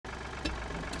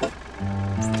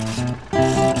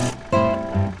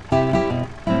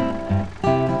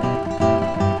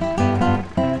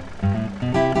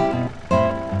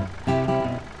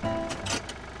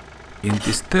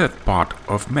third part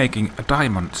of making a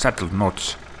diamond saddle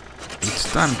notch. It's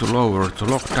time to lower the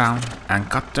lock down and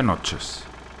cut the notches.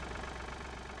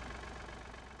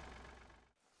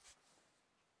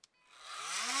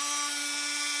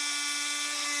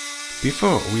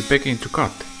 Before we begin to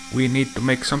cut, we need to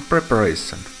make some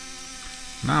preparation.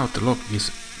 Now the lock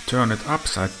is turned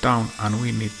upside down and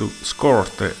we need to score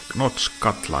the notch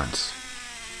cut lines.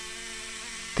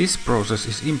 This process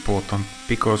is important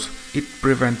because it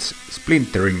prevents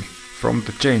splintering from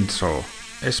the chainsaw,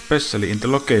 especially in the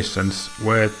locations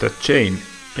where the chain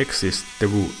exits the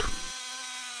wood.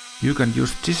 You can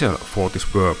use chisel for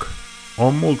this work,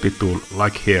 or multi-tool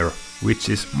like here, which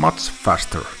is much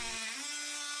faster.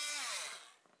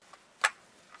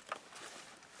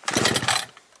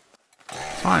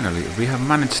 Finally, we have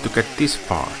managed to get this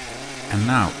far, and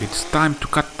now it's time to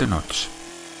cut the notch.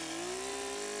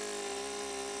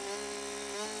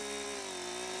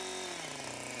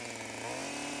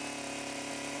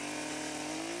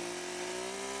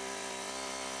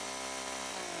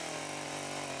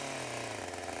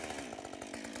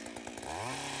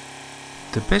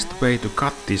 The best way to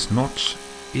cut this notch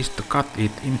is to cut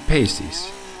it in pieces.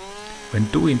 When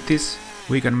doing this,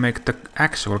 we can make the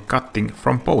actual cutting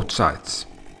from both sides.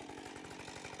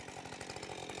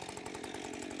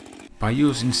 By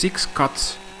using 6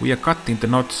 cuts, we are cutting the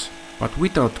notch, but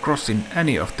without crossing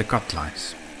any of the cut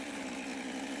lines.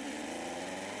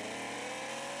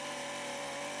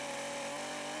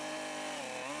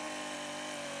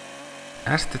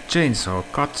 As the chainsaw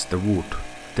cuts the wood,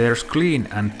 there's clean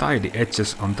and tidy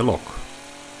edges on the lock.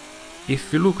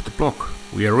 If you look at the block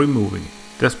we are removing,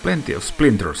 there's plenty of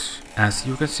splinters, as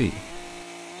you can see.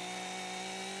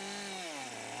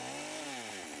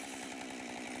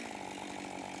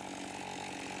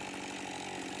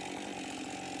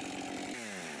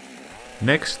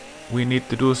 Next, we need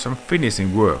to do some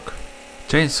finishing work.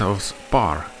 Chainsaw's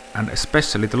bar and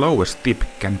especially the lowest tip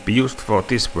can be used for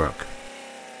this work.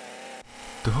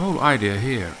 The whole idea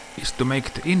here is to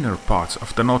make the inner parts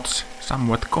of the notch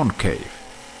somewhat concave.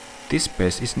 This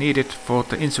space is needed for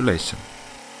the insulation.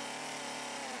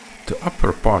 The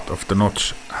upper part of the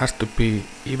notch has to be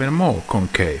even more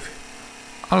concave.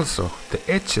 Also, the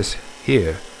edges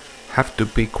here have to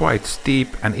be quite steep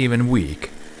and even weak.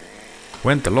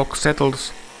 When the lock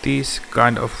settles, these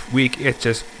kind of weak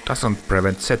edges doesn't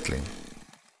prevent settling.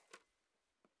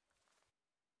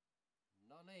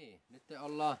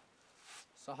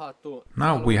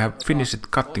 Now we have finished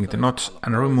cutting the notch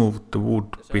and removed the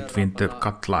wood between the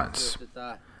cut lines.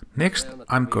 Next,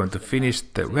 I'm going to finish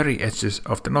the very edges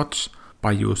of the notch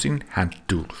by using hand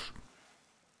tools.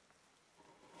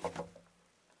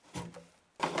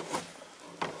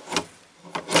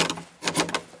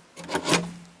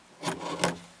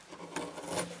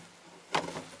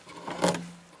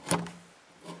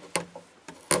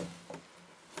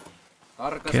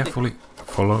 Carefully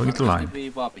following the line.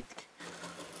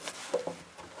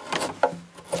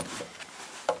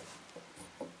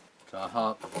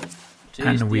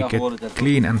 And we get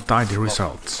clean and tidy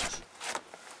results.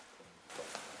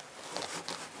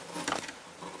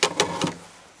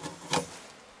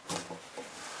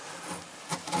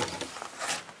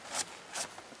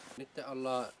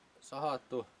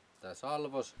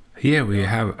 Here we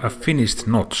have a finished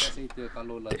notch.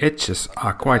 The edges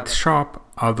are quite sharp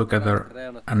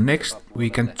altogether, and next we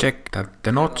can check that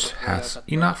the notch has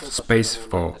enough space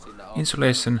for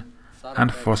insulation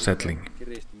and for settling.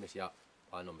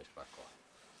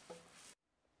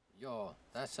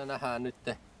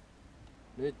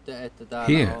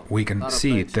 Here we can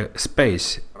see the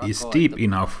space is deep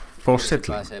enough for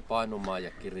settling.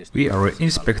 We are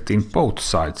inspecting both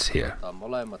sides here.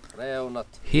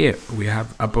 Here we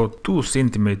have about 2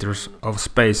 centimeters of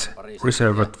space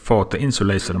reserved for the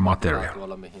insulation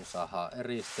material.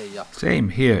 Same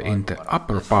here in the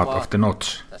upper part of the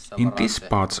notch. In these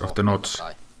parts of the notch,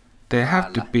 there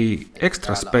have to be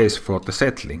extra space for the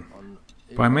settling.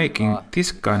 By making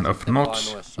this kind of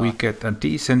notch, we get a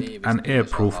decent and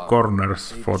airproof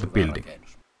corners for the building.